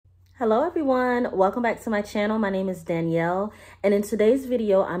Hello everyone, welcome back to my channel. My name is Danielle, and in today's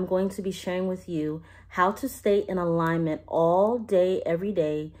video, I'm going to be sharing with you how to stay in alignment all day, every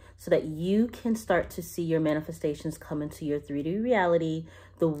day, so that you can start to see your manifestations come into your 3D reality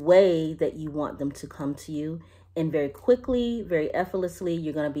the way that you want them to come to you. And very quickly, very effortlessly,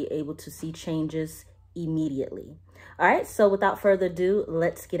 you're going to be able to see changes immediately. All right, so without further ado,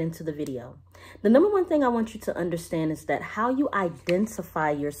 let's get into the video. The number one thing I want you to understand is that how you identify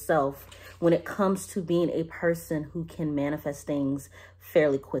yourself when it comes to being a person who can manifest things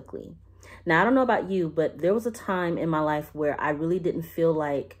fairly quickly. Now, I don't know about you, but there was a time in my life where I really didn't feel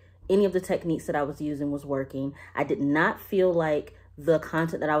like any of the techniques that I was using was working. I did not feel like the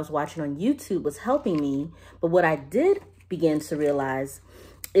content that I was watching on YouTube was helping me. But what I did begin to realize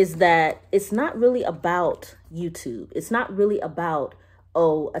is that it's not really about YouTube. It's not really about,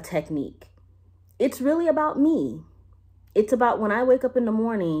 a technique. It's really about me. It's about when I wake up in the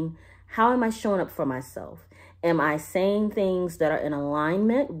morning, how am I showing up for myself? Am I saying things that are in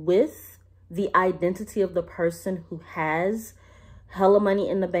alignment with the identity of the person who has hella money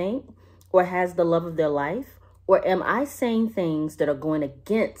in the bank or has the love of their life? Or am I saying things that are going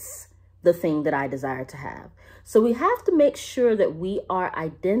against the thing that I desire to have? So we have to make sure that we are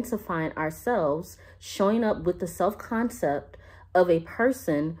identifying ourselves, showing up with the self-concept of a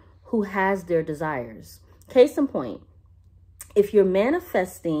person who has their desires. Case in point, if you're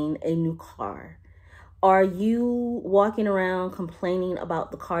manifesting a new car, are you walking around complaining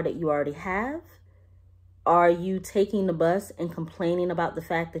about the car that you already have? Are you taking the bus and complaining about the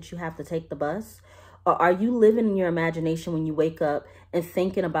fact that you have to take the bus? Or are you living in your imagination when you wake up and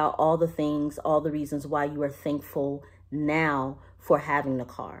thinking about all the things, all the reasons why you are thankful now for having the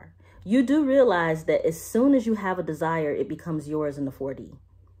car? You do realize that as soon as you have a desire, it becomes yours in the 4D.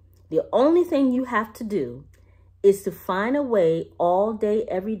 The only thing you have to do is to find a way all day,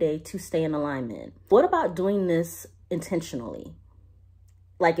 every day to stay in alignment. What about doing this intentionally?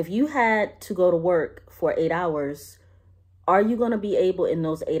 Like if you had to go to work for 8 hours, are you going to be able in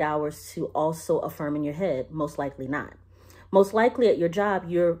those 8 hours to also affirm in your head? Most likely not. Most likely at your job,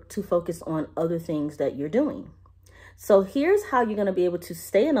 you're too focused on other things that you're doing. So here's how you're going to be able to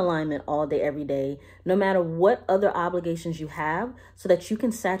stay in alignment all day, every day, no matter what other obligations you have, so that you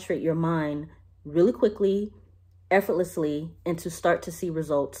can saturate your mind really quickly, effortlessly, and to start to see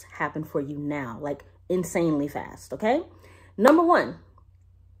results happen for you now, like insanely fast. Okay. Number one,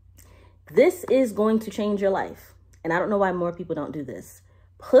 this is going to change your life. And I don't know why more people don't do this.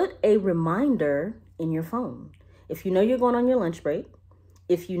 Put a reminder in your phone. If you know you're going on your lunch break,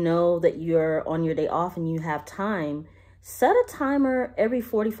 if you know that you're on your day off and you have time, set a timer every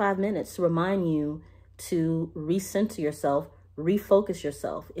 45 minutes to remind you to recenter yourself, refocus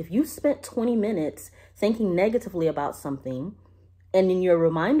yourself. If you spent 20 minutes thinking negatively about something, and then your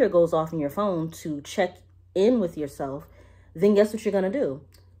reminder goes off in your phone to check in with yourself, then guess what you're going to do?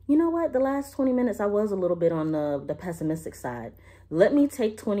 You know what? The last 20 minutes, I was a little bit on the pessimistic side. Let me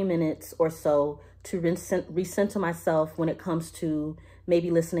take 20 minutes or so to recenter myself when it comes to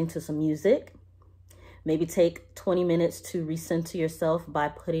maybe listening to some music. Maybe take 20 minutes to recenter yourself by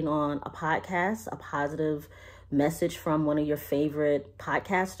putting on a podcast, a positive message from one of your favorite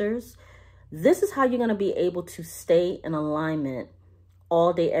podcasters. This is how you're going to be able to stay in alignment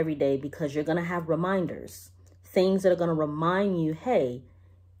all day, every day, because you're going to have reminders, things that are going to remind you, hey,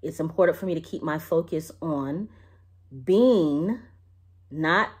 it's important for me to keep my focus on being,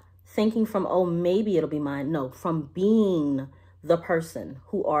 not thinking from, oh, maybe it'll be mine. No, from being the person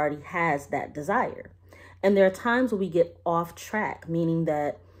who already has that desire. And there are times where we get off track, meaning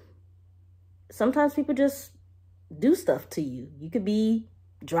that sometimes people just do stuff to you. You could be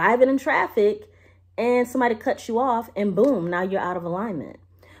driving in traffic and somebody cuts you off and boom, now you're out of alignment.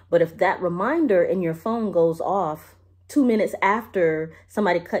 But if that reminder in your phone goes off 2 minutes after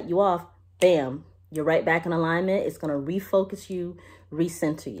somebody cut you off, bam, you're right back in alignment. It's going to refocus you,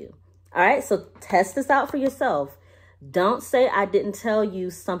 recenter you. All right, so test this out for yourself. Don't say I didn't tell you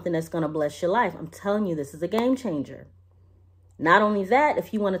something that's going to bless your life. I'm telling you, this is a game changer. Not only that,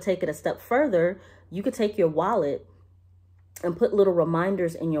 if you want to take it a step further, you could take your wallet and put little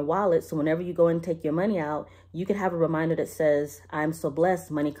reminders in your wallet. So whenever you go and take your money out, you could have a reminder that says, I'm so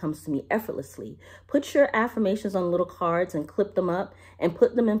blessed, money comes to me effortlessly. Put your affirmations on little cards and clip them up and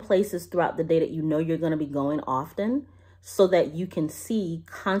put them in places throughout the day that you know you're going to be going often, so that you can see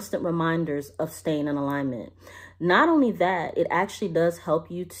constant reminders of staying in alignment. Not only that, it actually does help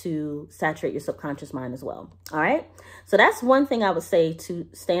you to saturate your subconscious mind as well. All right. So that's one thing I would say to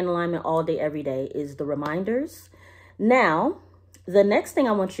stay in alignment all day, every day, is the reminders. Now, the next thing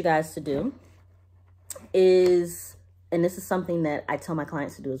I want you guys to do is and this is something that I tell my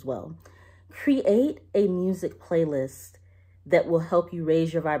clients to do as well, create a music playlist that will help you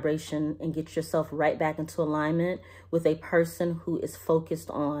raise your vibration and get yourself right back into alignment with a person who is focused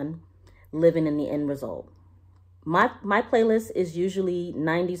on living in the end result. My playlist is usually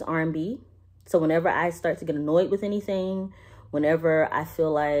 90s R&B. So whenever I start to get annoyed with anything, whenever I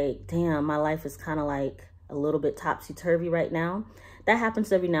feel like, damn, my life is kind of like a little bit topsy-turvy right now, that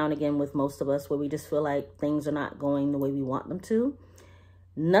happens every now and again with most of us, where we just feel like things are not going the way we want them to.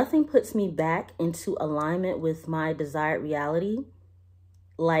 Nothing puts me back into alignment with my desired reality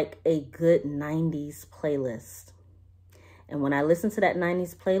like a good 90s playlist. And when I listen to that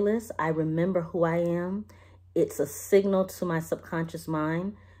 90s playlist, I remember who I am. It's a signal to my subconscious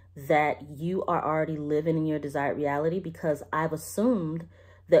mind that you are already living in your desired reality, because I've assumed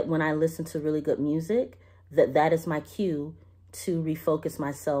that when I listen to really good music, that is my cue to refocus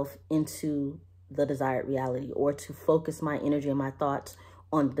myself into the desired reality, or to focus my energy and my thoughts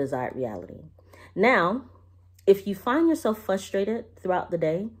on the desired reality. Now, if you find yourself frustrated throughout the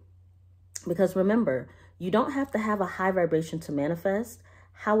day, because remember, you don't have to have a high vibration to manifest.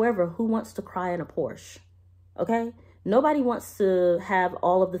 However, who wants to cry in a Porsche? Okay? Nobody wants to have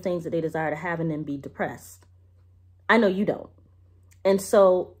all of the things that they desire to have and then be depressed. I know you don't. And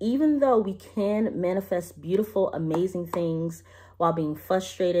so even though we can manifest beautiful, amazing things while being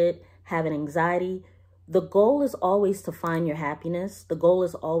frustrated, having anxiety, the goal is always to find your happiness. The goal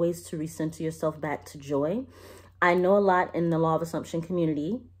is always to recenter yourself back to joy. I know a lot in the law of assumption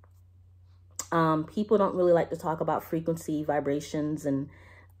community. People don't really like to talk about frequency, vibrations, and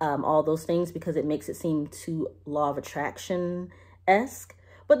all those things, because it makes it seem too law of attraction-esque.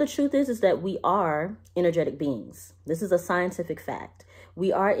 But the truth is that we are energetic beings. This is a scientific fact.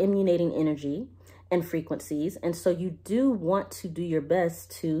 We are emanating energy and frequencies. And so you do want to do your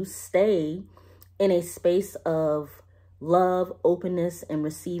best to stay in a space of love, openness, and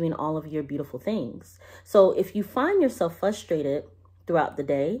receiving all of your beautiful things. So if you find yourself frustrated throughout the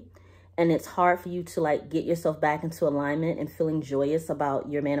day, and it's hard for you to like get yourself back into alignment and feeling joyous about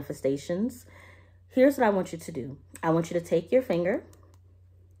your manifestations, here's what I want you to do. I want you to take your finger,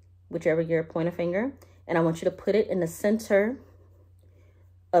 whichever your pointer finger, and I want you to put it in the center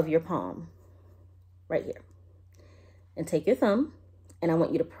of your palm, right here. And take your thumb, and I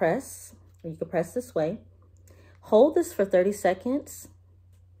want you to press, or you can press this way. Hold this for 30 seconds.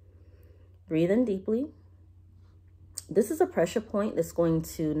 Breathe in deeply. This is a pressure point that's going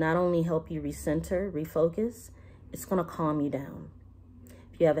to not only help you recenter, refocus, it's going to calm you down.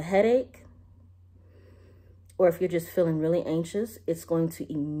 If you have a headache, or if you're just feeling really anxious, it's going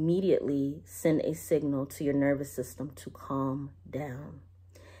to immediately send a signal to your nervous system to calm down.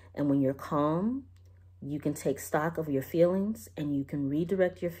 And when you're calm, you can take stock of your feelings, and you can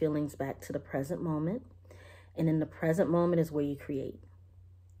redirect your feelings back to the present moment. And in the present moment is where you create.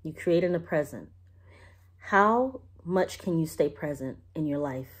 You create in the present. How much can you stay present in your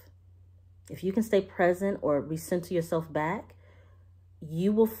life? If you can stay present or recenter yourself back,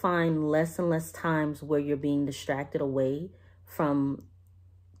 you will find less and less times where you're being distracted away from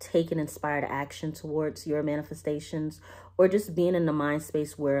taking inspired action towards your manifestations, or just being in the mind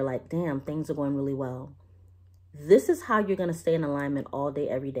space where like, damn, things are going really well. This is how you're going to stay in alignment all day,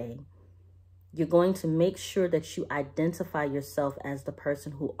 every day. You're going to make sure that you identify yourself as the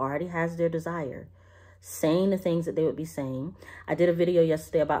person who already has their desire, saying the things that they would be saying. I did a video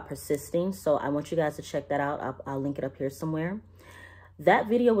yesterday about persisting, so I want you guys to check that out. I'll link it up here somewhere. That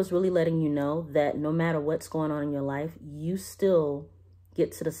video was really letting you know that no matter what's going on in your life, you still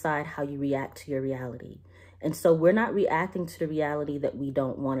get to decide how you react to your reality. And so we're not reacting to the reality that we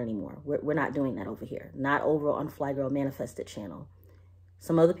don't want anymore. We're not doing that over here. Not over on Fly Girl Manifested channel.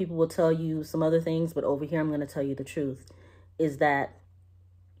 Some other people will tell you some other things, but over here I'm going to tell you the truth, is that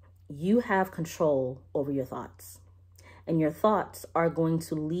you have control over your thoughts. And your thoughts are going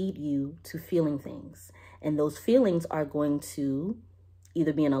to lead you to feeling things. And those feelings are going to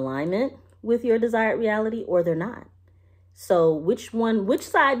either be in alignment with your desired reality, or they're not. So which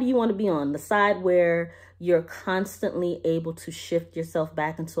side do you want to be on? The side where you're constantly able to shift yourself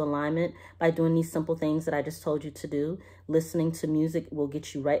back into alignment by doing these simple things that I just told you to do. Listening to music will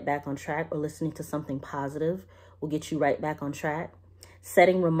get you right back on track, or listening to something positive will get you right back on track.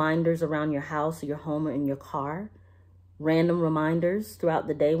 Setting reminders around your house or your home or in your car. Random reminders throughout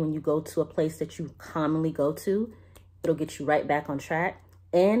the day when you go to a place that you commonly go to. It'll get you right back on track.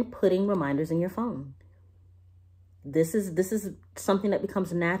 And putting reminders in your phone. This is something that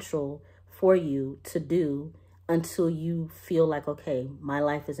becomes natural for you to do until you feel like, okay, my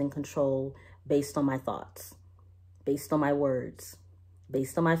life is in control based on my thoughts, based on my words,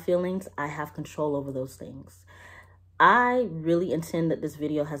 based on my feelings. I have control over those things. I really intend that this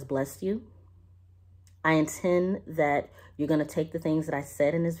video has blessed you. I intend that you're going to take the things that I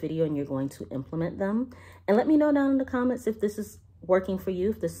said in this video and you're going to implement them. And let me know down in the comments if this is working for you,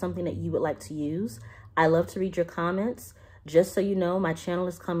 if there's something that you would like to use. I love to read your comments. Just so you know, my channel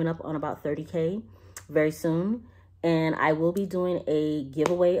is coming up on about 30K very soon. And I will be doing a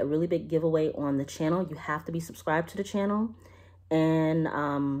giveaway, a really big giveaway on the channel. You have to be subscribed to the channel.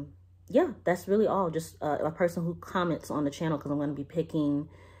 And yeah, that's really all. Just a person who comments on the channel, because I'm going to be picking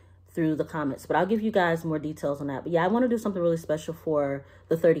through the comments. But I'll give you guys more details on that. But yeah, I want to do something really special for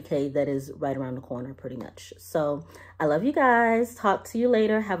the 30K that is right around the corner pretty much. So I love you guys. Talk to you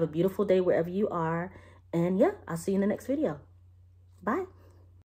later. Have a beautiful day wherever you are. And yeah, I'll see you in the next video. Bye.